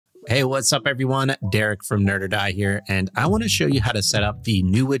Hey, what's up everyone? Derek from Nerd or Die here, and I want to show you how to set up the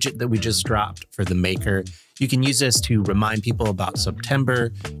new widget that we just dropped for the Maker. You can use this to remind people about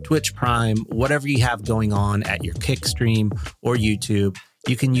SUBtember, Twitch Prime, whatever you have going on at your Kick stream or YouTube.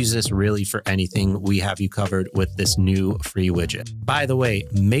 You can use this really for anything. We have you covered with this new free widget. By the way,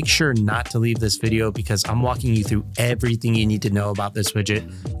 make sure not to leave this video because I'm walking you through everything you need to know about this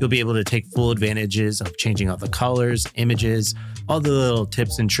widget. You'll be able to take full advantages of changing all the colors, images, all the little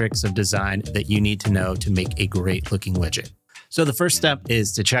tips and tricks of design that you need to know to make a great looking widget. So the first step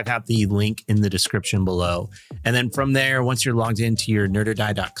is to check out the link in the description below. And then from there, once you're logged into your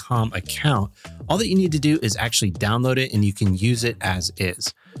nerdordie.com account, all that you need to do is actually download it and you can use it as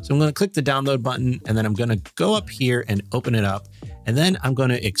is. So I'm going to click the download button and then I'm going to go up here and open it up. And then I'm going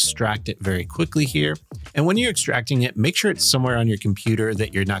to extract it very quickly here. And when you're extracting it, make sure it's somewhere on your computer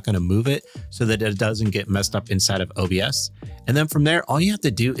that you're not going to move it so that it doesn't get messed up inside of OBS. And then from there, all you have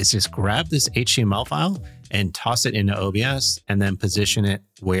to do is just grab this HTML file and toss it into OBS and then position it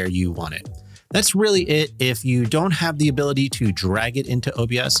where you want it. That's really it. If you don't have the ability to drag it into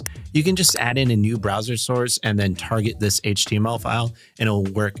OBS, you can just add in a new browser source and then target this HTML file and it'll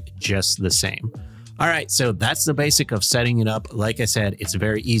work just the same. All right, so that's the basic of setting it up. Like I said, it's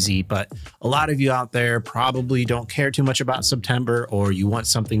very easy, but a lot of you out there probably don't care too much about SUBtember or you want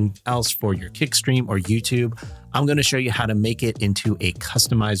something else for your Kick stream or YouTube. I'm going to show you how to make it into a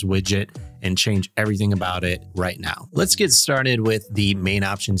customized widget and change everything about it right now. Let's get started with the main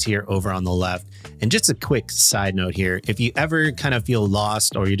options here over on the left. And just a quick side note here, if you ever kind of feel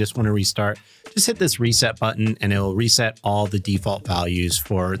lost or you just want to restart, just hit this reset button and it will reset all the default values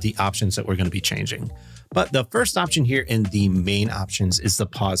for the options that we're going to be changing. But the first option here in the main options is the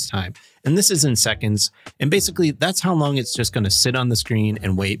pause time. And this is in seconds. And basically that's how long it's just going to sit on the screen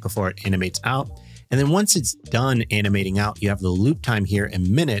and wait before it animates out. And then once it's done animating out, you have the loop time here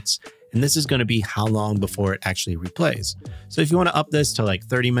in minutes. And this is going to be how long before it actually replays. So if you want to up this to like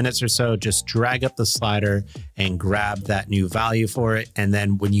 30 minutes or so, just drag up the slider and grab that new value for it. And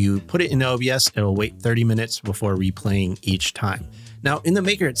then when you put it in OBS, it'll wait 30 minutes before replaying each time. Now in the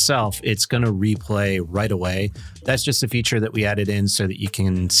Maker itself, it's going to replay right away. That's just a feature that we added in so that you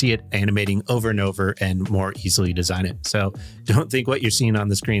can see it animating over and over and more easily design it. So don't think what you're seeing on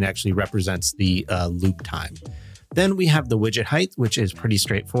the screen actually represents the loop time. Then we have the widget height, which is pretty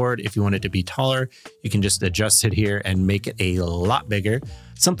straightforward. If you want it to be taller, you can just adjust it here and make it a lot bigger.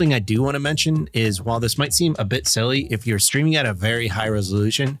 Something I do want to mention is while this might seem a bit silly, if you're streaming at a very high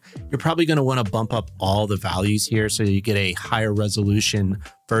resolution, you're probably going to want to bump up all the values here so you get a higher resolution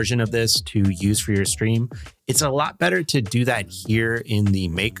version of this to use for your stream. It's a lot better to do that here in the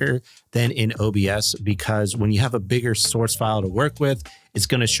Maker than in OBS because when you have a bigger source file to work with, it's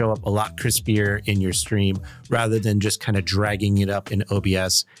going to show up a lot crispier in your stream rather than just kind of dragging it up in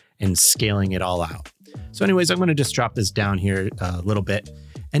OBS and scaling it all out. So anyways, I'm going to just drop this down here a little bit.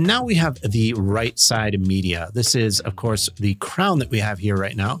 And now we have the right side media. This is, of course, the crown that we have here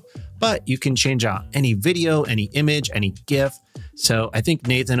right now, but you can change out any video, any image, any GIF. So I think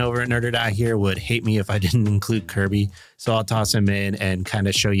Nathan over at Nerd or Die here would hate me if I didn't include Kirby. So I'll toss him in and kind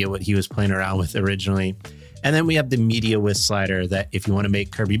of show you what he was playing around with originally. And then we have the media width slider that if you want to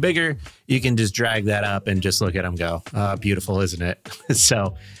make Kirby bigger, you can just drag that up and just look at him go. Beautiful, isn't it?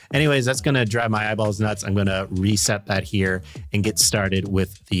 So anyways, that's going to drive my eyeballs nuts. I'm going to reset that here and get started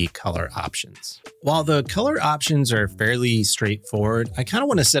with the color options. While the color options are fairly straightforward, I kind of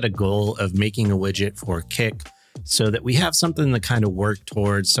want to set a goal of making a widget for Kick so that we have something to kind of work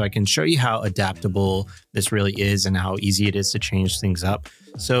towards so I can show you how adaptable this really is and how easy it is to change things up.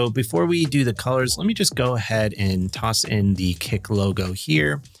 So before we do the colors, let me just go ahead and toss in the Kick logo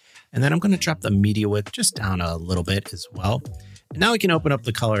here. And then I'm going to drop the media width just down a little bit as well. And now we can open up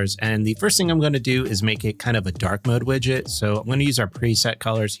the colors. And the first thing I'm going to do is make it kind of a dark mode widget. So I'm going to use our preset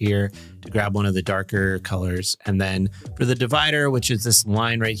colors here to grab one of the darker colors. And then for the divider, which is this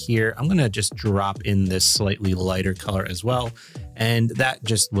line right here, I'm going to just drop in this slightly lighter color as well. And that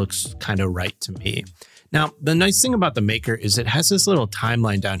just looks kind of right to me. Now, the nice thing about the Maker is it has this little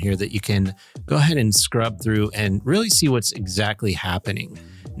timeline down here that you can go ahead and scrub through and really see what's exactly happening.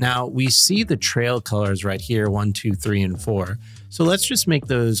 Now, we see the trail colors right here, 1, 2, 3, and 4. So let's just make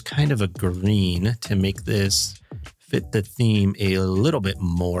those kind of a green to make this fit the theme a little bit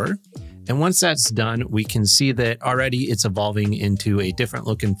more. And once that's done, we can see that already it's evolving into a different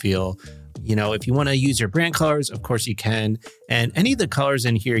look and feel. You know, if you want to use your brand colors, of course you can. And any of the colors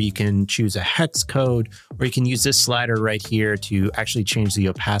in here, you can choose a hex code, or you can use this slider right here to actually change the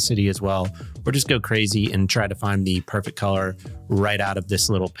opacity as well, or just go crazy and try to find the perfect color right out of this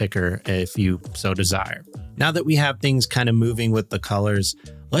little picker if you so desire. Now that we have things kind of moving with the colors,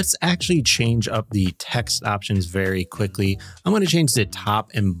 let's actually change up the text options very quickly. I'm going to change the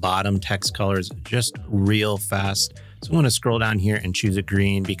top and bottom text colors just real fast. So I'm going to scroll down here and choose a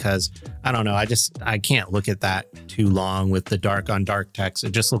green because I don't know, I can't look at that too long with the dark on dark text.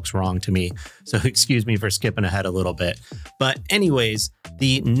 It just looks wrong to me. So excuse me for skipping ahead a little bit. But anyways,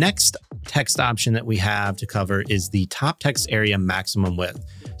 the next text option that we have to cover is the top text area maximum width.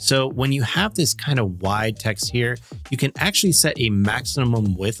 So when you have this kind of wide text here, you can actually set a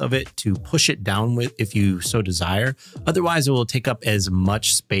maximum width of it to push it down with if you so desire. Otherwise, it will take up as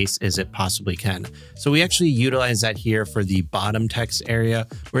much space as it possibly can. So we actually utilize that here for the bottom text area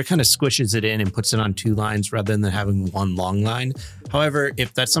where it kind of squishes it in and puts it on 2 lines rather than having 1 long line. However,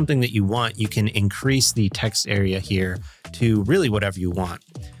 if that's something that you want, you can increase the text area here to really whatever you want.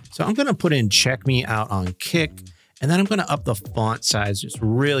 So I'm going to put in check me out on Kick. And then I'm going to up the font size just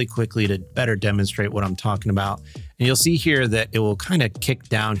really quickly to better demonstrate what I'm talking about. And you'll see here that it will kind of kick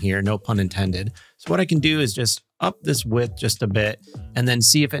down here, no pun intended. So what I can do is just up this width just a bit and then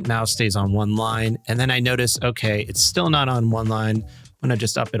see if it now stays on 1 line. And then I notice, okay, it's still not on 1 line. I'm going to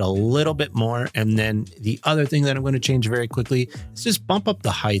just up it a little bit more. And then the other thing that I'm going to change very quickly is just bump up the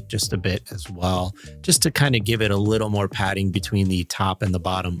height just a bit as well, just to kind of give it a little more padding between the top and the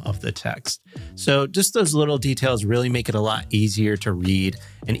bottom of the text. So just those little details really make it a lot easier to read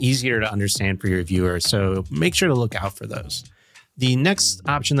and easier to understand for your viewers. So make sure to look out for those. The next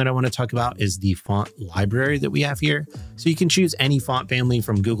option that I want to talk about is the font library that we have here. So you can choose any font family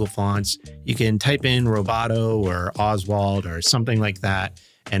from Google Fonts. You can type in Roboto or Oswald or something like that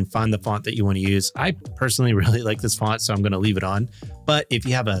and find the font that you want to use. I personally really like this font, so I'm going to leave it on. But if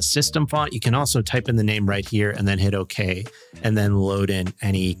you have a system font, you can also type in the name right here and then hit OK, and then load in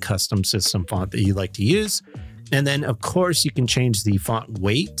any custom system font that you like to use. And then, of course, you can change the font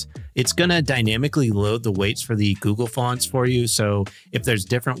weight. It's going to dynamically load the weights for the Google fonts for you. So if there's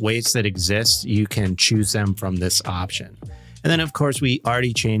different weights that exist, you can choose them from this option. And then, of course, we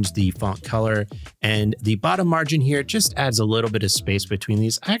already changed the font color, and the bottom margin here just adds a little bit of space between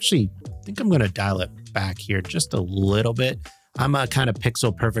these. I actually think I'm going to dial it back here just a little bit. I'm a kind of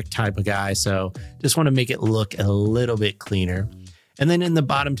pixel perfect type of guy, so just want to make it look a little bit cleaner. And then in the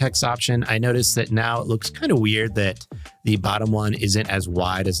bottom text option, I noticed that now it looks kind of weird that the bottom one isn't as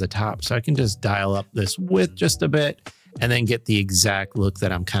wide as the top. So I can just dial up this width just a bit and then get the exact look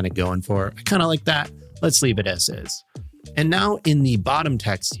that I'm kind of going for. I kind of like that. Let's leave it as is. And now in the bottom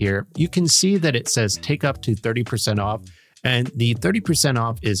text here, you can see that it says take up to 30% off. And the 30%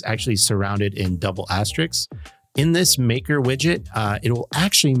 off is actually surrounded in double asterisks. In this maker widget, it will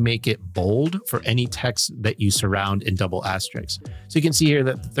actually make it bold for any text that you surround in double asterisks. So you can see here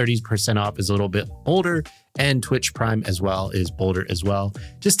that the 30% off is a little bit bolder, and Twitch Prime as well is bolder as well,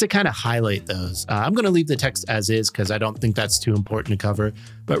 just to kind of highlight those. I'm going to leave the text as is because I don't think that's too important to cover,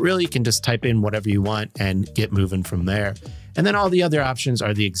 but really you can just type in whatever you want and get moving from there. And then all the other options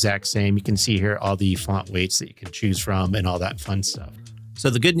are the exact same. You can see here all the font weights that you can choose from and all that fun stuff. So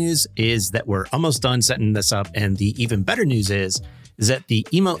the good news is that we're almost done setting this up. And the even better news is that the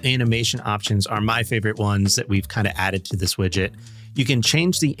emote animation options are my favorite ones that we've kind of added to this widget. You can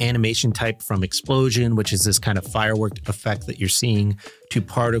change the animation type from explosion, which is this kind of firework effect that you're seeing, to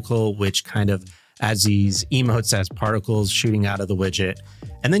particle, which kind of adds these emotes as particles shooting out of the widget.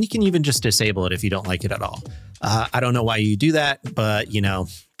 And then you can even just disable it if you don't like it at all. I don't know why you do that, but you know,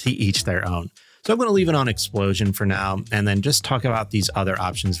 to each their own. So I'm going to leave it on explosion for now, and then just talk about these other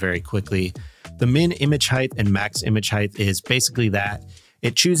options very quickly. The min image height and max image height is basically that.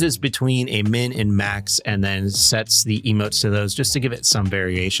 It chooses between a min and max and then sets the emotes to those just to give it some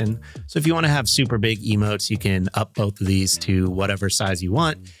variation. So if you want to have super big emotes, you can up both of these to whatever size you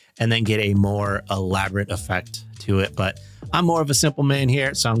want and then get a more elaborate effect to it. But I'm more of a simple man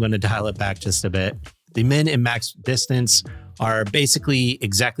here, so I'm going to dial it back just a bit. The min and max distance are basically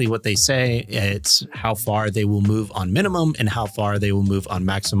exactly what they say. It's how far they will move on minimum and how far they will move on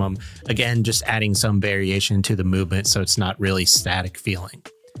maximum. Again, just adding some variation to the movement so it's not really static feeling.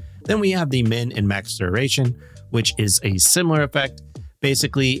 Then we have the min and max duration, which is a similar effect.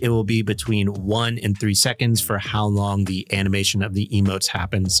 Basically, it will be between 1 and 3 seconds for how long the animation of the emotes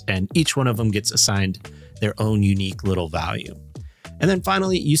happens, and each one of them gets assigned their own unique little value. And then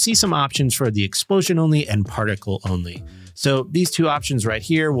finally, you see some options for the explosion only and particle only. So these two options right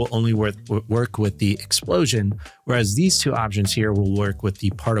here will only work with the explosion, whereas these two options here will work with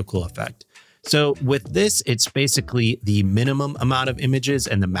the particle effect. So with this, it's basically the minimum amount of images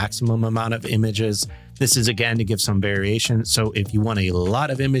and the maximum amount of images. This is again to give some variation. So if you want a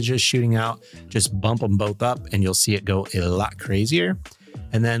lot of images shooting out, just bump them both up and you'll see it go a lot crazier.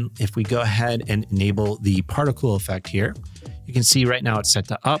 And then if we go ahead and enable the particle effect here, you can see right now it's set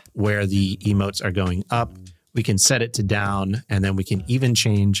to up where the emotes are going up. We can set it to down, and then we can even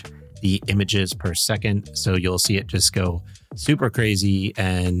change the images per second. So you'll see it just go super crazy.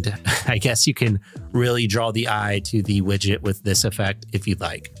 And I guess you can really draw the eye to the widget with this effect if you'd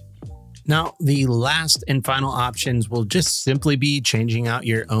like. Now, the last and final options will just simply be changing out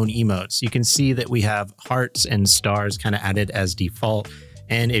your own emotes. You can see that we have hearts and stars kind of added as default.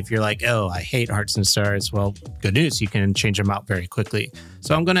 And if you're like, oh, I hate hearts and stars, well, good news, you can change them out very quickly.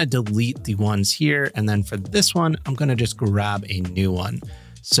 So I'm going to delete the ones here. And then for this one, I'm going to just grab a new one.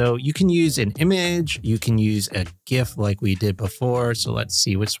 So you can use an image, you can use a GIF like we did before. So let's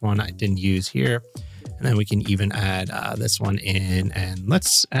see which one I didn't use here. And then we can even add this one in, and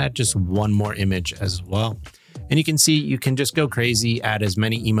let's add just one more image as well. And you can see you can just go crazy, add as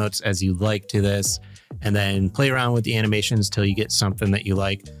many emotes as you like to this, and then play around with the animations till you get something that you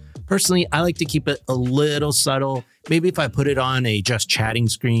like. Personally, I like to keep it a little subtle. Maybe if I put it on a just chatting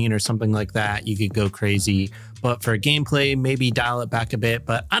screen or something like that, you could go crazy. But for gameplay, maybe dial it back a bit.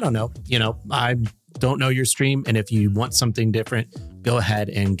 But I don't know, I don't know your stream. And if you want something different, go ahead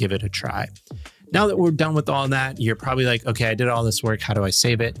and give it a try. Now that we're done with all that, you're probably like, okay, I did all this work. How do I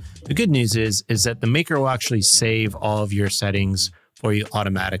save it? The good news is that the maker will actually save all of your settings for you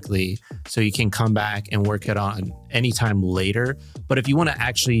automatically. So you can come back and work it on anytime later. But if you want to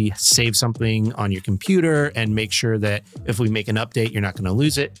actually save something on your computer and make sure that if we make an update, you're not going to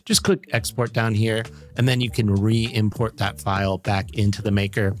lose it, just click export down here, and then you can re-import that file back into the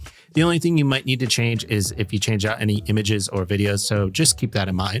maker. The only thing you might need to change is if you change out any images or videos. So just keep that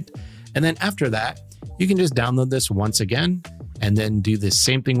in mind. And then after that, you can just download this once again, and then do the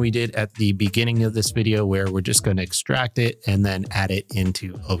same thing we did at the beginning of this video, where we're just going to extract it and then add it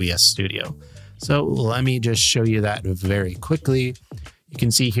into OBS Studio. So let me just show you that very quickly. You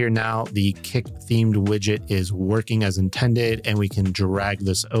can see here now the kick themed widget is working as intended, and we can drag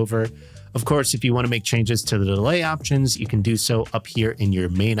this over. Of course, if you want to make changes to the delay options, you can do so up here in your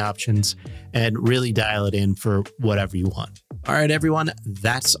main options and really dial it in for whatever you want. All right, everyone,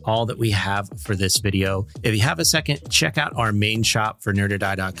 that's all that we have for this video. If you have a second, check out our main shop for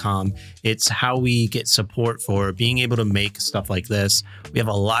nerderdie.com. It's how we get support for being able to make stuff like this. We have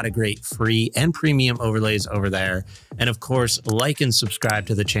a lot of great free and premium overlays over there. And of course, like and subscribe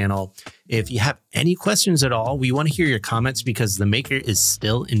to the channel. If you have any questions at all, we want to hear your comments because the maker is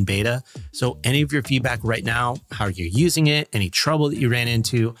still in beta. So any of your feedback right now, how you're using it, any trouble that you ran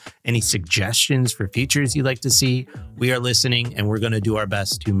into, any suggestions for features you'd like to see, we are listening, and we're going to do our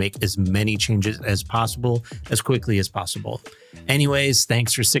best to make as many changes as possible, as quickly as possible. Anyways,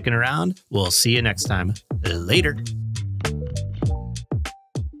 thanks for sticking around. We'll see you next time. Later.